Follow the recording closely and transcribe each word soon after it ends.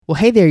Well,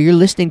 hey there, you're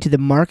listening to the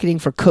Marketing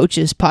for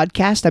Coaches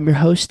podcast. I'm your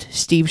host,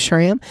 Steve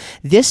Schramm.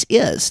 This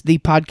is the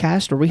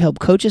podcast where we help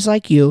coaches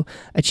like you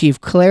achieve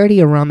clarity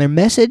around their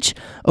message,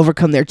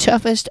 overcome their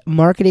toughest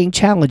marketing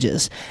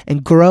challenges,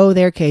 and grow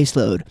their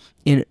caseload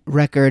in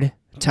record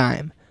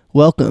time.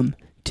 Welcome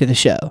to the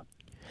show.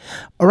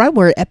 All right,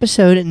 we're at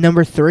episode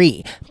number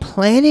 3,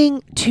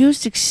 Planning to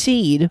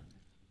Succeed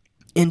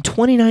in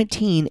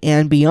 2019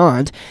 and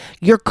beyond,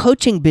 your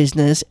coaching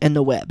business and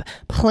the web.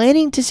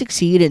 Planning to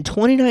succeed in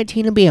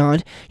 2019 and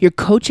beyond, your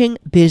coaching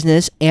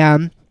business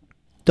and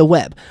the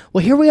web.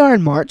 Well, here we are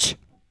in March.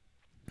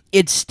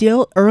 It's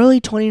still early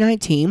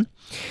 2019.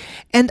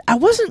 And I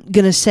wasn't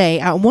going to say,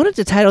 I wanted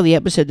to title the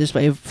episode this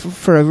way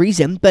for a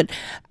reason, but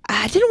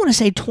I didn't want to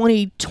say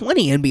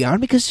 2020 and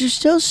beyond because there's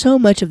still so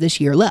much of this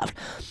year left.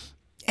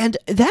 And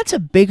that's a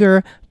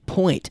bigger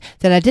point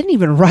that I didn't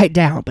even write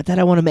down, but that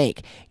I want to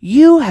make.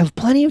 You have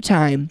plenty of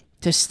time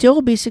to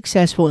still be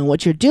successful in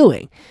what you're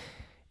doing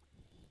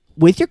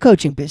with your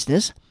coaching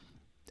business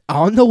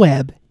on the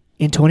web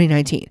in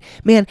 2019.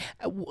 Man,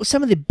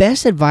 some of the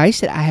best advice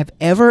that I have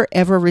ever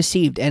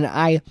received,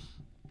 and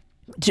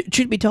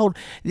truth be told,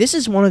 this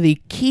is one of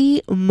the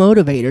key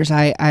motivators.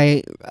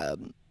 I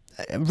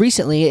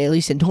recently, at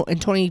least in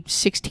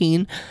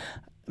 2016,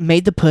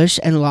 made the push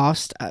and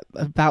lost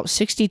about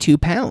 62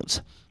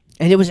 pounds.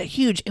 And it was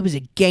a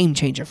game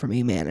changer for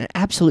me, man, an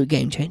absolute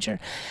game changer.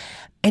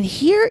 And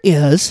here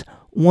is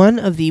one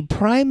of the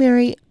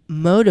primary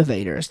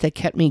motivators that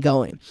kept me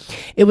going.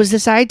 It was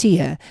this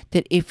idea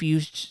that if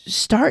you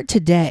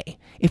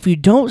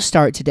don't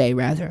start today,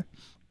 rather,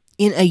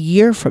 in a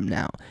year from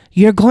now,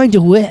 you're going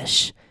to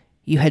wish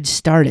you had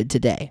started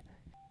today.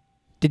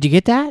 Did you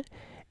get that?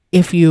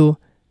 If you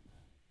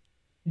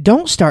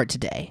don't start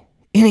today,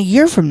 in a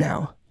year from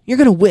now, you're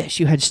going to wish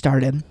you had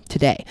started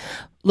today.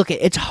 Look,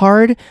 it's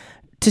hard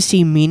to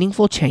see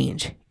meaningful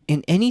change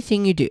in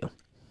anything you do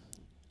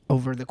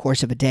over the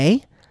course of a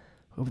day,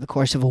 over the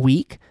course of a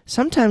week,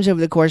 sometimes over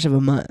the course of a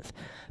month.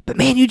 But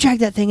man, you drag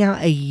that thing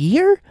out a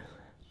year,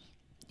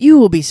 you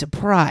will be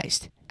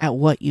surprised at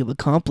what you've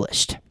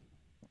accomplished.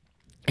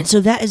 And so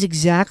that is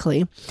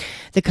exactly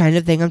the kind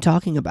of thing I'm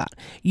talking about.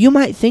 You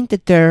might think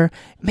that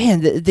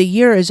the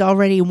year is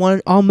already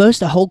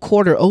almost a whole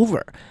quarter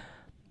over.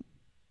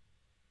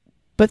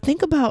 But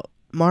think about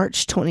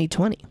March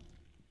 2020.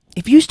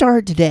 If you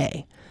started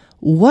today,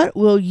 what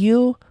will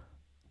you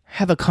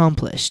have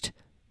accomplished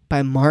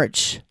by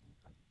March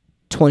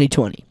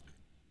 2020?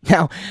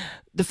 Now,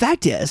 the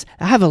fact is,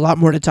 I have a lot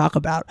more to talk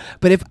about,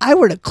 but if I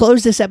were to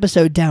close this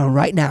episode down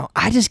right now,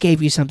 I just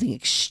gave you something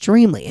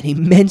extremely and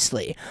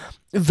immensely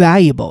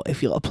valuable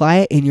if you'll apply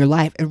it in your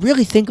life and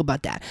really think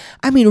about that.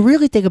 I mean,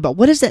 really think about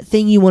what is that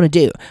thing you want to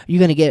do. You're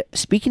going to get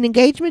speaking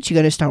engagements. You're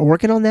going to start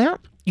working on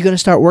that. You're going to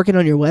start working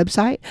on your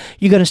website.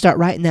 You're going to start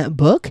writing that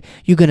book.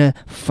 You're going to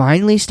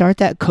finally start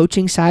that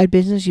coaching side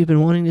business you've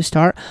been wanting to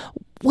start.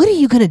 What are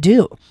you going to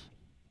do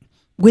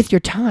with your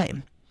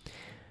time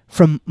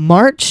from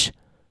March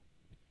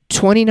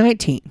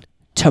 2019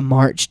 to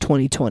March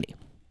 2020?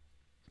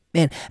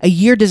 Man, a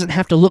year doesn't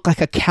have to look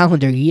like a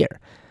calendar year.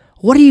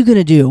 What are you going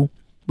to do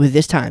with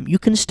this time? You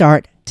can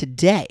start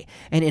today,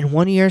 and in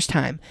 1 year's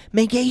time,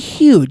 make a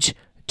huge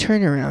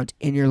turnaround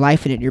in your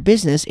life and in your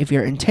business if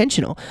you're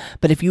intentional.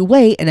 But if you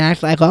wait and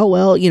act like, oh,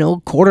 well,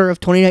 quarter of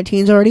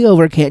 2019 is already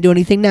over, can't do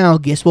anything now,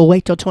 guess we'll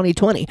wait till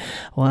 2020.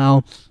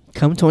 Well,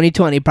 come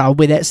 2020,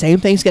 probably that same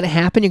thing's going to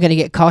happen. You're going to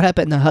get caught up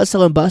in the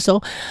hustle and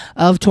bustle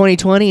of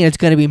 2020, and it's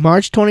going to be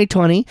March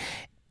 2020.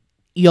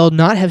 You'll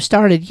not have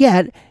started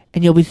yet,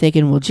 and you'll be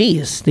thinking, well,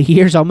 geez, the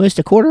year's almost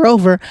a quarter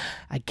over.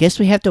 I guess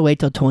we have to wait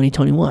till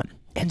 2021.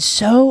 And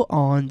so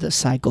on the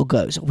cycle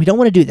goes. We don't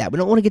want to do that. We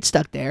don't want to get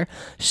stuck there.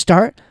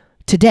 Start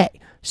today.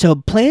 So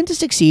plan to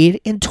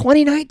succeed in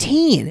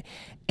 2019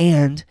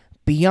 and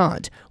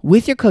beyond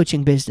with your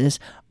coaching business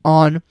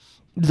on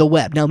the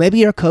web. Now, maybe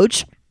you're a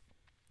coach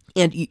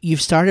and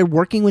you've started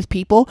working with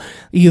people.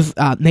 You've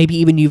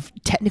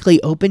you've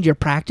technically opened your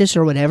practice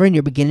or whatever, and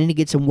you're beginning to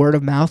get some word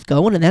of mouth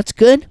going, and that's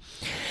good.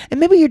 And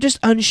maybe you're just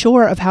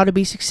unsure of how to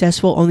be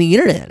successful on the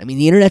internet. I mean,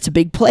 the internet's a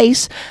big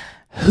place.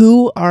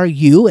 Who are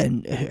you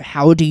and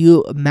how do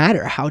you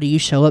matter? How do you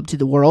show up to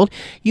the world?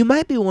 You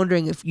might be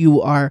wondering if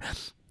you are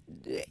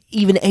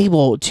even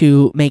able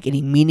to make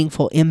any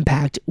meaningful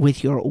impact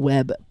with your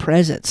web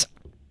presence.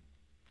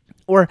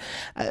 Or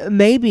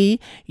maybe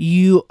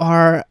you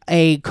are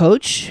a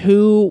coach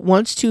who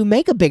wants to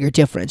make a bigger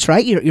difference,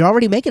 right? You're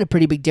already making a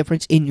pretty big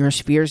difference in your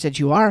spheres that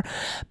you are,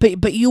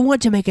 but you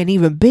want to make an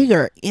even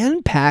bigger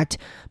impact,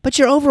 but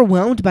you're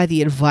overwhelmed by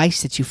the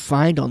advice that you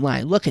find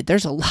online. Look,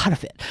 there's a lot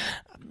of it.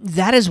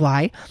 That is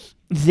why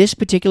this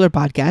particular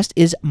podcast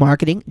is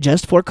Marketing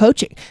Just for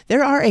Coaching.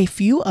 There are a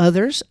few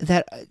others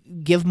that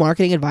give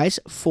marketing advice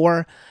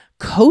for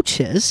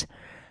coaches,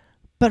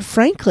 but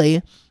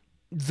frankly,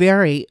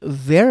 very,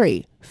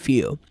 very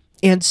few.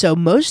 And so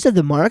most of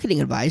the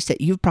marketing advice that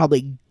you've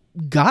probably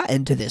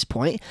gotten to this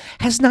point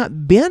has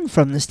not been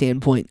from the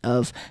standpoint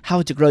of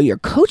how to grow your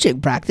coaching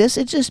practice.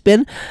 It's just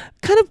been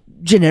kind of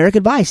generic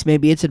advice.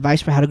 Maybe it's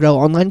advice for how to grow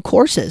online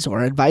courses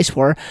or advice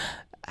for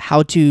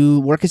how to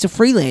work as a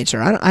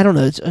freelancer. I don't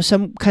know. It's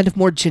some kind of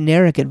more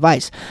generic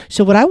advice.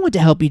 So what I want to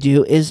help you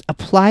do is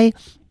apply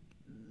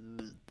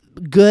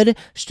good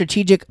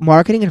strategic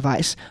marketing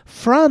advice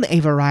from a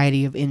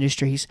variety of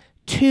industries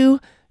to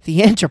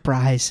the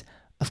enterprise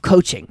of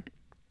coaching.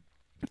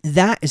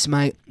 That is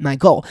my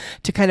goal,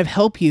 to kind of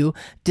help you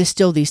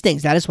distill these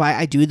things. That is why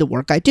I do the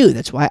work I do.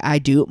 That's why I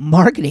do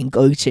marketing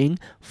coaching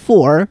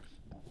for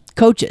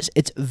coaches.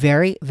 It's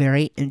very,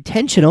 very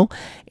intentional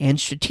and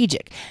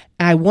strategic.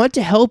 I want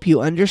to help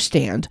you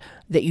understand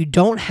that you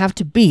don't have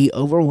to be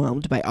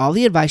overwhelmed by all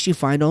the advice you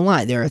find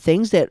online. There are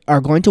things that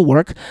are going to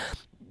work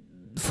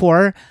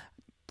for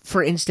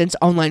instance,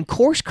 online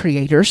course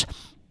creators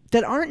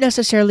that aren't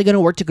necessarily going to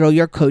work to grow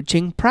your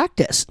coaching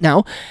practice.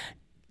 Now,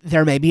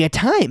 there may be a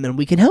time, and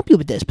we can help you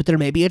with this, but there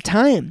may be a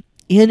time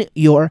in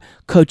your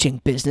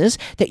coaching business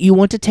that you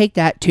want to take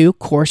that to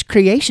course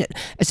creation.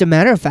 As a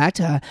matter of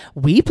fact,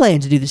 we plan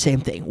to do the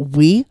same thing.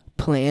 We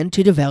plan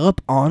to develop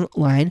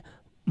online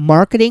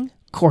marketing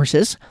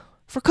courses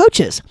for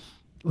coaches.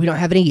 We don't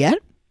have any yet,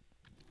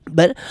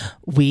 but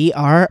we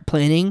are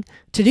planning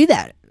to do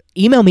that.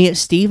 Email me at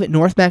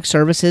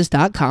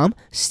steve@northmaxservices.com,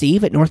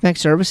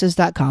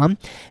 steve@northmaxservices.com,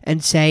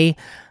 and say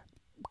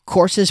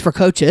courses for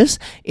coaches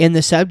in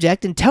the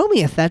subject, and tell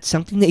me if that's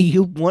something that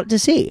you want to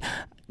see.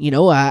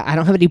 I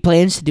don't have any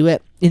plans to do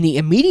it in the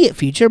immediate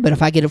future, but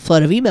if I get a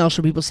flood of emails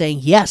from people saying,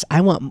 yes,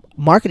 I want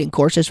marketing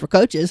courses for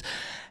coaches,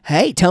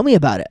 hey, tell me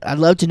about it. I'd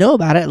love to know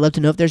about it. I'd love to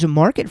know if there's a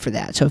market for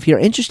that. So if you're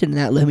interested in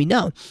that, let me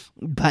know.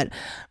 But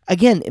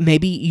again,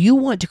 maybe you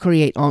want to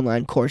create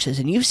online courses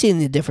and you've seen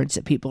the difference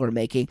that people are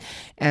making.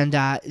 And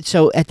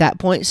so at that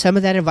point, some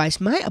of that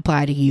advice might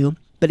apply to you.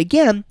 But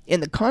again,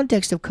 in the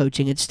context of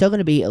coaching, it's still going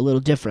to be a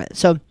little different.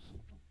 So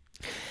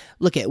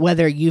look at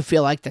whether you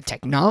feel like the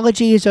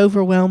technology is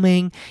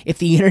overwhelming, if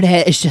the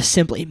internet is just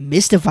simply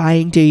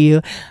mystifying to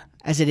you,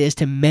 as it is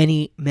to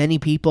many, many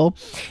people,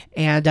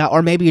 and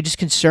or maybe you're just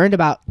concerned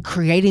about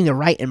creating the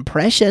right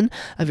impression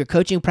of your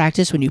coaching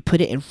practice when you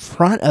put it in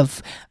front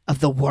of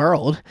the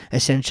world,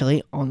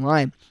 essentially,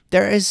 online.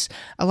 There is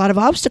a lot of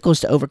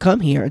obstacles to overcome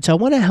here, and so I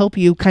want to help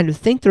you kind of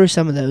think through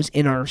some of those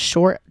in our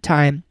short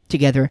time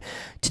together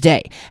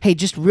today. Hey,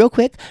 just real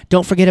quick,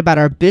 don't forget about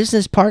our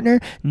business partner,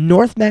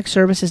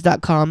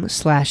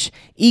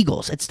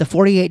 northmaxservices.com/Eagles. It's the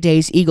 48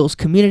 Days Eagles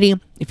community.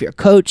 If you're a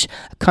coach,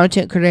 a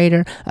content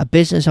creator, a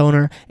business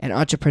owner, an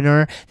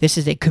entrepreneur, this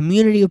is a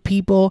community of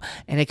people,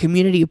 and a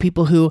community of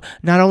people who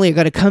not only are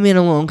going to come in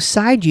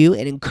alongside you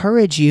and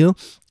encourage you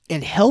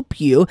and help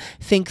you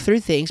think through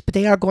things, but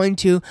they are going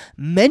to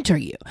mentor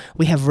you.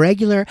 We have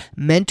regular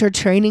mentor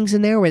trainings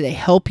in there where they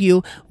help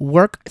you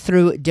work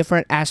through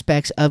different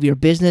aspects of your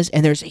business.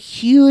 And there's a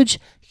huge,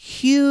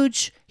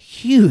 huge,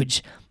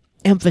 huge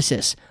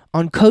emphasis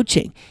on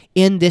coaching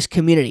in this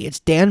community. It's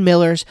Dan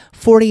Miller's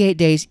 48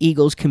 Days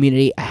Eagles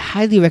community. I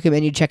highly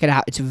recommend you check it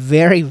out. It's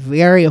very,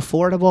 very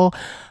affordable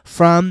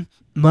from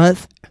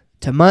month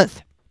to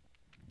month.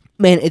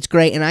 Man, it's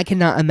great. And I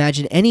cannot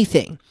imagine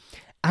anything.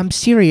 I'm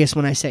serious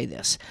when I say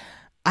this.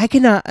 I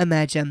cannot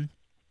imagine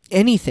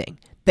anything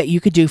that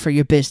you could do for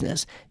your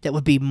business that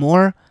would be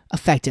more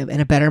effective and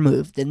a better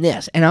move than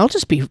this. And I'll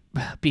just be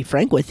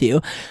frank with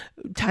you.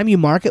 Time you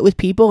market with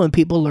people and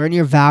people learn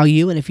your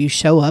value, and if you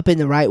show up in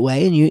the right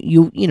way and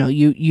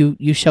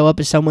you show up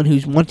as someone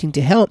who's wanting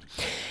to help,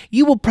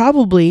 you will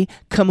probably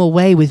come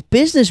away with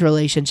business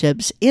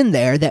relationships in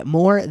there that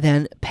more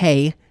than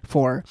pay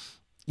for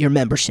your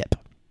membership.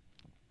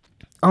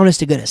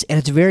 Honest to goodness. And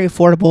it's very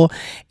affordable.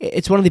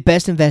 It's one of the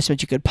best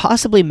investments you could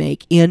possibly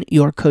make in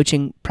your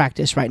coaching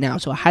practice right now.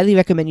 So I highly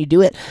recommend you do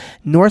it.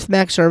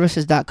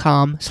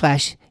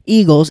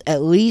 northmaxservices.com/Eagles.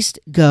 At least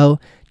go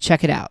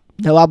check it out.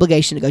 No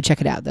obligation to go check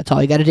it out. That's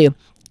all you got to do.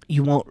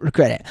 You won't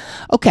regret it.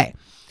 Okay.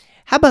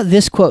 How about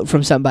this quote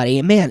from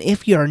somebody? Man,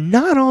 if you're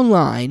not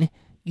online,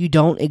 you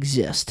don't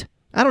exist.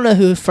 I don't know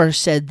who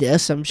first said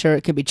this. I'm sure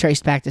it could be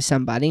traced back to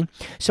somebody.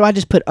 So I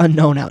just put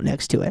unknown out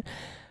next to it.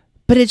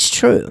 But it's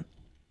true.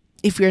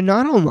 If you're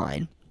not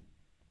online,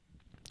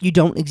 you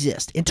don't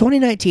exist. In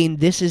 2019,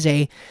 this is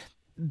a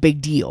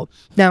big deal.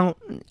 Now,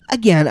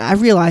 again, I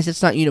realize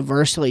it's not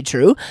universally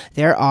true.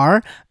 There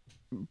are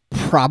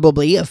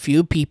probably a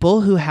few people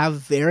who have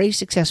very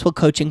successful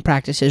coaching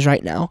practices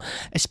right now,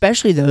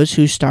 especially those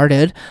who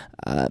started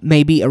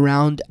maybe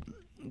around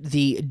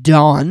the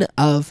dawn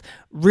of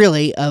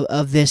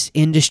this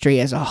industry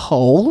as a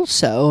whole.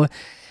 So,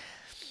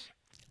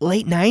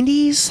 late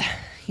 90s.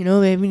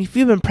 If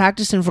you've been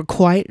practicing for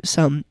quite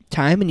some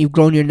time and you've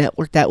grown your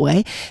network that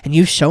way and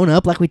you've shown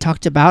up, like we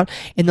talked about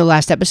in the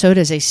last episode,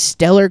 as a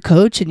stellar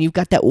coach and you've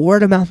got that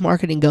word of mouth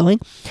marketing going,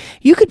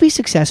 you could be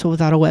successful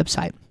without a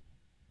website.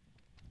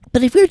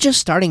 But if you're just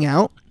starting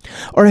out,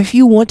 or if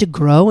you want to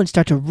grow and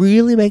start to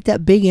really make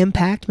that big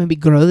impact, maybe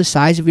grow the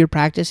size of your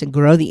practice and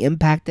grow the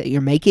impact that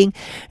you're making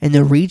and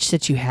the reach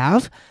that you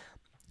have,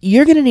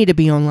 you're going to need to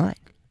be online.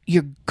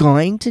 You're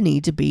going to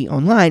need to be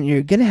online.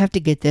 You're going to have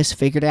to get this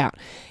figured out.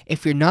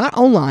 If you're not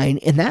online,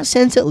 in that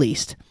sense at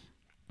least,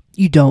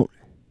 you don't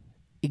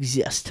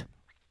exist.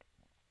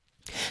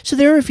 So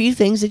there are a few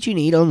things that you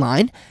need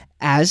online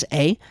as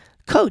a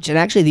coach. And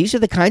actually, these are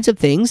the kinds of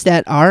things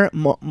that our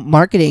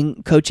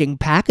marketing coaching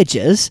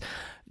packages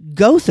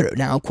go through.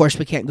 Now, of course,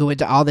 we can't go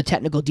into all the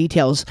technical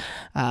details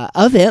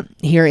of it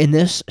here in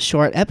this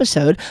short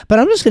episode, but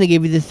I'm just going to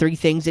give you the 3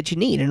 things that you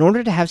need in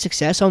order to have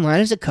success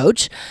online as a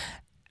coach.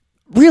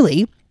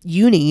 Really,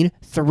 you need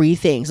 3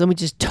 things. Let me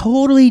just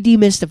totally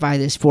demystify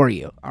this for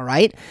you, all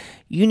right?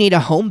 You need a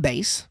home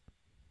base,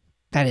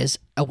 that is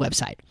a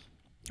website.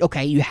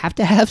 Okay, you have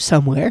to have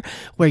somewhere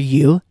where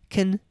you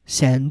can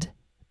send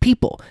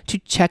people to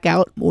check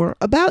out more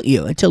about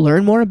you and to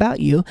learn more about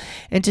you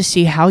and to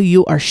see how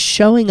you are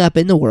showing up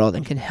in the world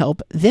and can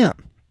help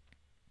them.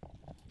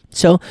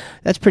 So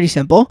that's pretty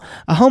simple.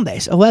 A home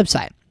base, a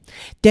website.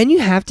 Then you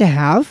have to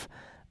have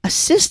a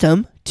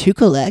system to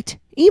collect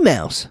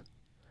emails.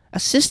 A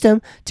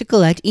system to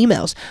collect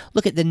emails.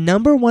 Look at the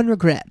number one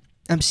regret.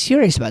 I'm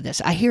serious about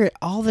this. I hear it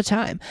all the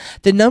time.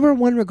 The number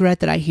one regret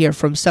that I hear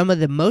from some of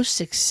the most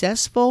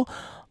successful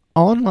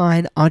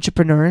online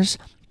entrepreneurs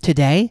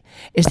today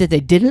is that they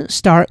didn't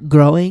start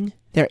growing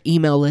their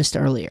email list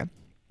earlier.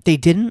 They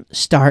didn't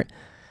start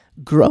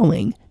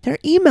growing their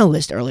email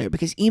list earlier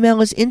because email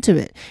is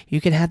intimate.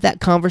 You can have that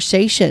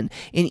conversation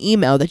in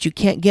email that you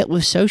can't get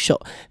with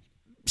social.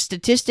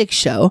 Statistics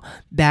show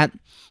that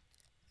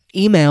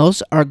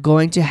emails are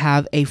going to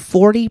have a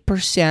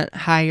 40%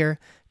 higher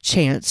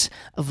chance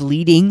of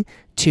leading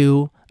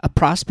to a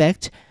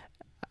prospect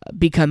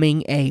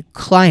becoming a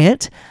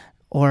client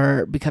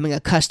or becoming a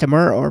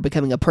customer or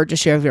becoming a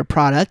purchaser of your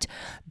product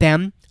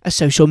than a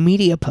social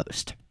media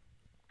post.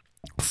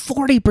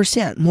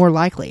 40% more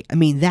likely. I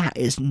mean, that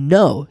is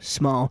no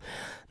small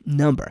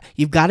number.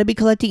 You've got to be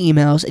collecting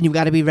emails and you've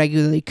got to be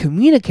regularly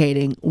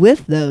communicating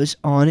with those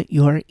on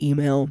your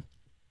email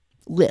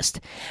list.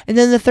 And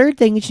then the third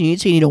thing that you need,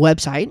 so you need a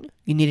website,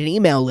 you need an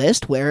email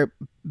list where,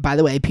 by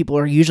the way, people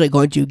are usually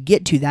going to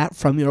get to that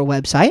from your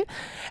website.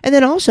 And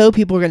then also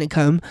people are going to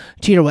come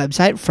to your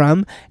website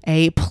from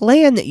a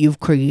plan that you've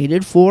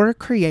created for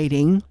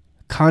creating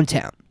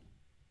content.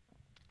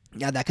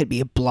 Now, that could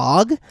be a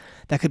blog,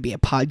 that could be a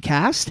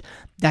podcast,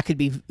 that could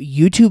be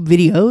YouTube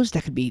videos,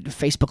 that could be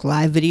Facebook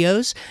Live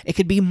videos. It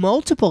could be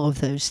multiple of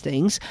those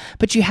things,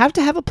 but you have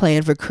to have a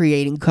plan for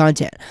creating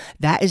content.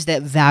 That is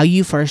that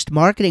value-first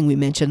marketing we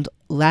mentioned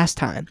last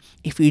time.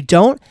 If you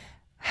don't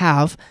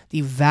have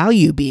the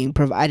value being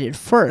provided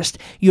first,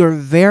 you're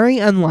very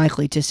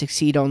unlikely to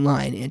succeed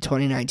online in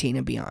 2019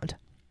 and beyond.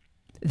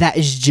 That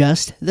is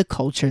just the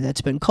culture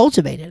that's been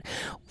cultivated.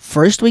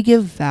 First, we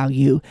give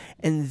value,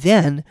 and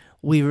then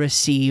we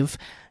receive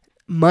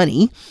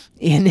money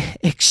in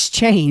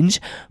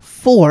exchange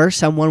for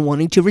someone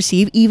wanting to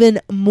receive even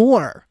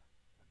more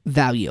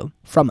value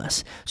from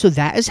us. So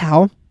that is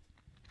how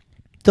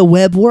the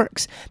web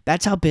works.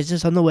 That's how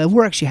business on the web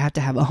works. You have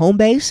to have a home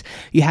base,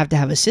 you have to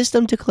have a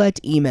system to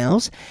collect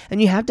emails,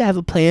 and you have to have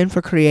a plan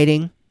for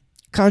creating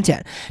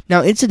content.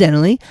 Now,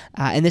 incidentally,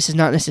 and this is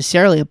not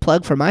necessarily a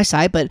plug for my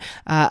site, but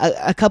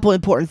a couple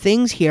important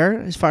things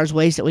here as far as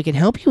ways that we can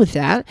help you with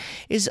that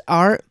is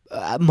our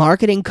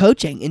marketing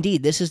coaching.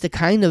 Indeed, this is the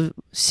kind of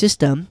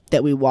system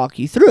that we walk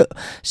you through.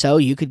 So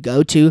you could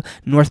go to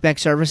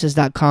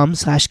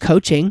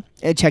northbeckservices.com/coaching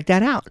and check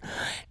that out.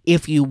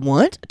 If you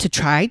want to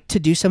try to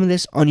do some of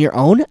this on your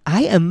own,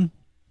 I am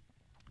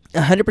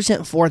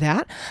 100% for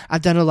that.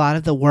 I've done a lot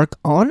of the work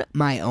on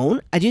my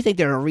own. I do think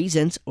there are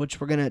reasons,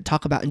 which we're going to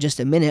talk about in just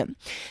a minute,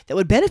 that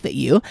would benefit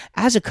you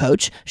as a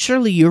coach.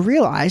 Surely you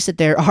realize that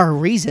there are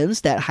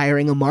reasons that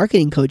hiring a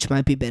marketing coach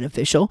might be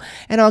beneficial,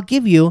 and I'll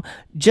give you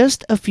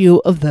just a few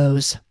of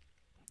those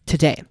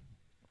today.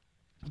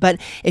 But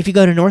if you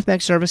go to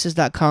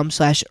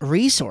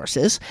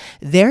northbeckservices.com/resources,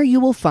 there you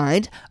will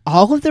find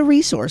all of the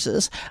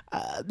resources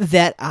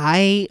that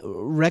I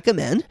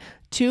recommend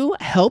to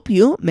help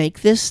you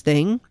make this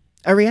thing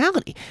a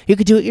reality. You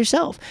could do it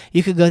yourself.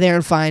 You could go there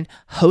and find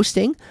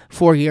hosting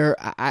for your,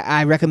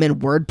 I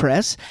recommend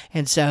WordPress.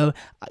 And so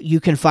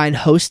you can find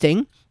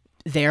hosting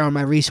there on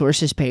my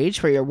resources page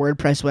for your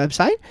WordPress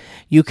website.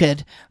 You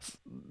could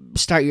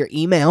start your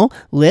email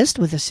list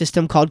with a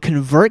system called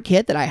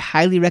ConvertKit that I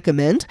highly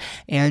recommend.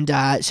 And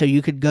so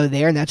you could go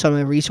there, and that's on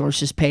my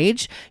resources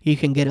page. You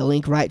can get a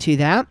link right to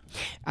that.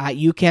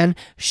 You can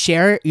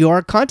share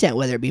your content,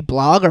 whether it be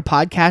blog or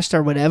podcast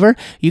or whatever.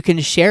 You can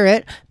share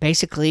it.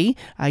 Basically,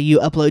 you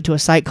upload to a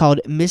site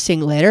called Missing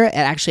Letter. It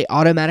actually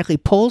automatically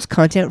pulls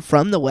content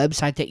from the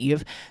website that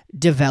you've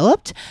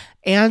developed.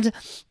 And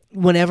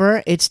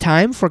whenever it's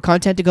time for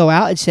content to go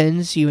out, it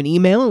sends you an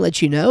email and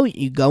lets you know.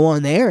 You go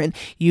on there and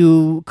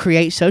you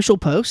create social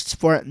posts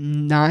for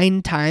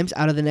 9 times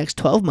out of the next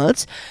 12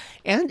 months.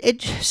 And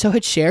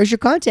it shares your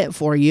content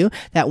for you.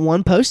 That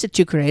one post that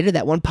you created,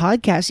 that one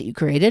podcast that you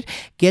created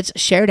gets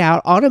shared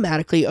out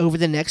automatically over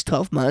the next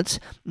 12 months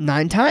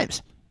 9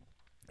 times.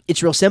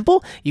 It's real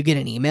simple. You get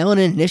an email and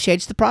it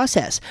initiates the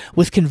process.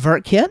 With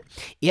ConvertKit,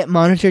 it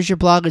monitors your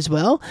blog as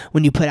well.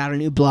 When you put out a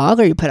new blog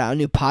or you put out a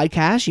new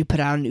podcast, you put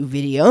out a new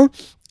video,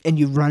 and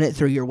you run it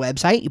through your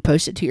website, you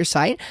post it to your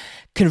site,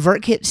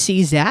 ConvertKit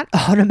sees that,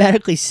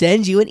 automatically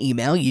sends you an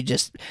email. You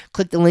just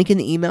click the link in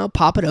the email,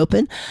 pop it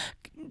open,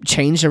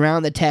 change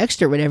around the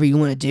text or whatever you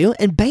want to do,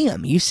 and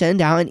bam, you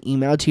send out an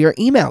email to your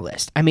email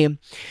list. I mean,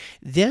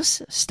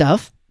 this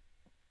stuff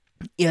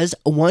is,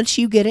 once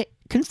you get it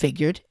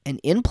configured and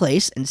in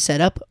place and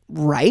set up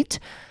right,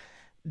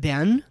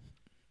 then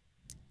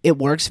it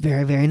works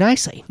very, very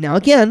nicely. Now,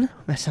 again,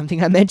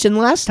 something I mentioned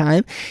last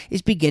time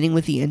is beginning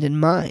with the end in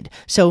mind.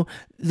 So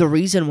the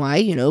reason why,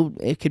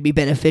 it could be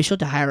beneficial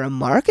to hire a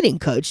marketing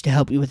coach to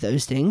help you with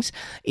those things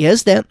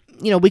is that,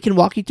 we can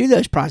walk you through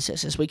those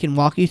processes. We can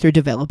walk you through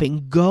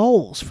developing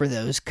goals for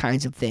those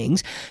kinds of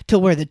things to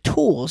where the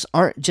tools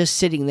aren't just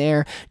sitting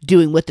there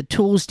doing what the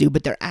tools do,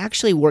 but they're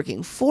actually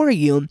working for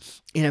you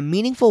in a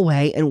meaningful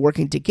way and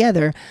working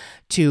together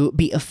to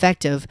be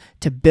effective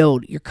to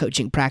build your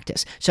coaching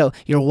practice. So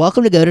you're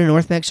welcome to go to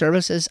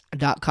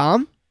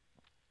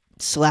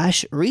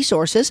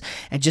northmexservices.com/resources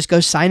and just go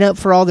sign up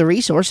for all the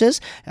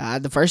resources.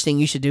 The first thing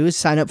you should do is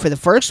sign up for the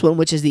first one,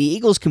 which is the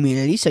Eagles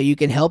community, so you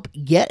can help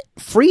get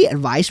free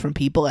advice from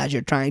people as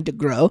you're trying to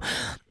grow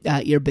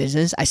your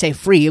business. I say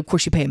free, of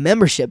course you pay a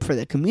membership for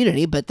the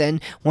community, but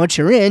then once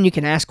you're in, you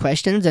can ask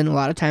questions, and a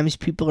lot of times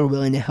people are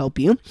willing to help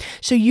you.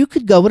 So you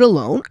could go it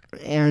alone,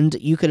 and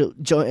you could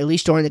at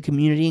least join the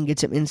community and get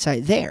some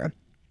insight there.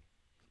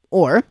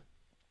 Or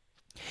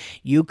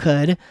you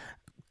could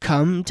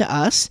come to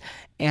us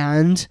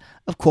and,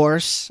 of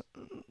course,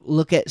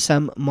 look at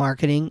some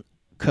marketing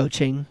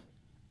coaching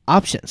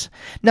options.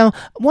 Now,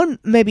 one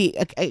maybe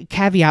a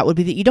caveat would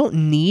be that you don't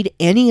need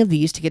any of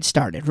these to get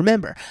started.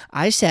 Remember,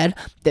 I said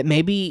that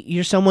maybe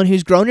you're someone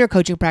who's grown your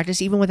coaching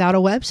practice even without a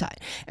website.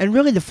 And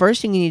really the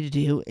first thing you need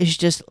to do is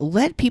just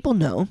let people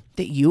know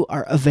that you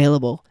are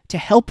available to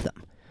help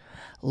them.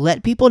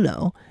 Let people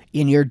know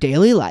in your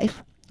daily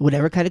life,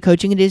 whatever kind of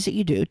coaching it is that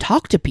you do,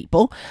 talk to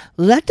people,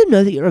 let them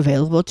know that you're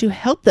available to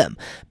help them.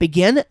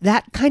 Begin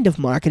that kind of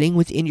marketing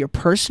within your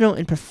personal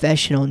and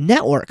professional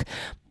network.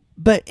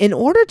 But in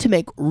order to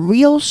make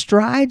real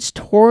strides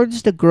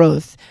towards the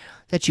growth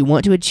that you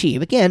want to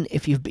achieve, again,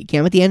 if you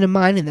began with the end in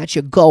mind and that's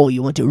your goal,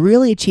 you want to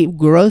really achieve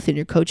growth in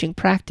your coaching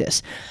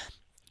practice,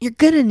 you're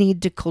going to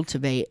need to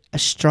cultivate a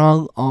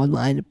strong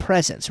online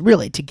presence,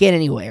 really, to get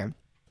anywhere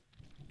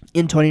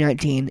in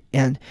 2019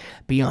 and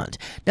beyond.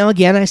 Now,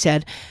 again, I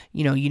said,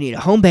 you need a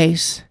home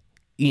base,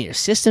 you need a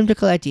system to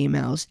collect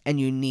emails,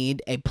 and you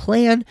need a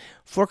plan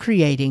for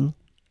creating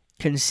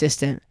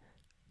consistent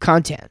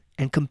content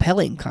and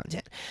compelling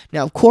content.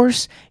 Now, of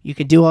course, you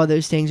can do all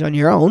those things on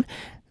your own.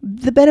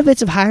 The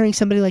benefits of hiring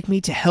somebody like me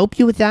to help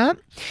you with that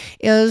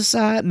is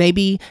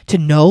maybe to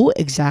know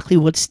exactly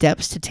what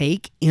steps to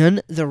take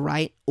in the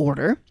right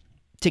order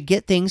to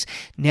get things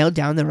nailed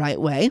down the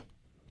right way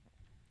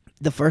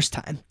the first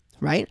time.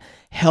 Right?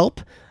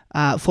 Help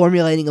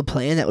formulating a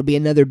plan. That would be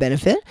another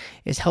benefit,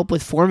 is help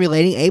with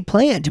formulating a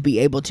plan to be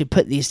able to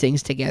put these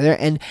things together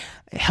and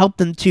help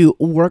them to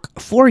work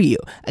for you.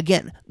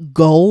 Again,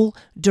 goal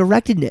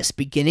directedness,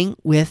 beginning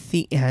with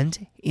the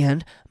end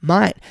in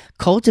mind.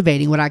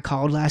 Cultivating what I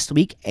called last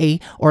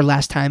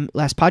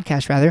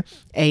podcast,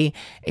 a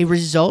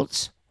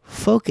results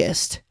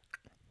focused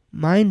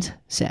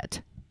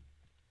mindset.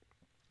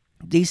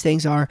 These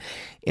things are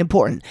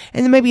important.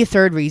 And then maybe a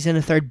third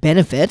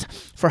benefit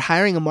for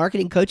hiring a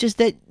marketing coach is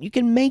that you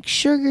can make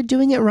sure you're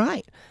doing it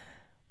right.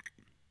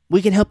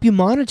 We can help you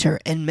monitor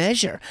and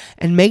measure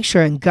and make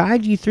sure and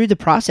guide you through the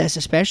process,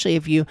 especially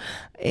if you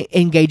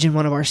engage in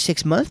one of our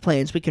 6-month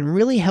plans. We can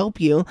really help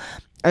you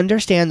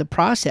understand the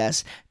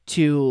process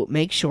to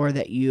make sure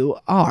that you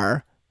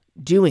are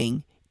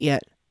doing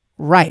it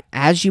right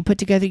as you put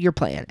together your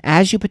plan,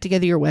 as you put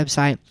together your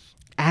website,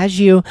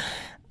 as you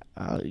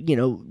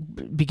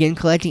begin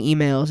collecting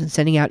emails and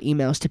sending out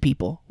emails to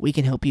people. We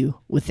can help you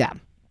with that.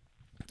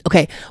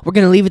 Okay, we're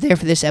going to leave it there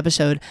for this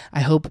episode. I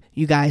hope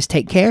you guys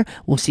take care.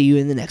 We'll see you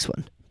in the next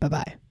one.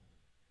 Bye-bye.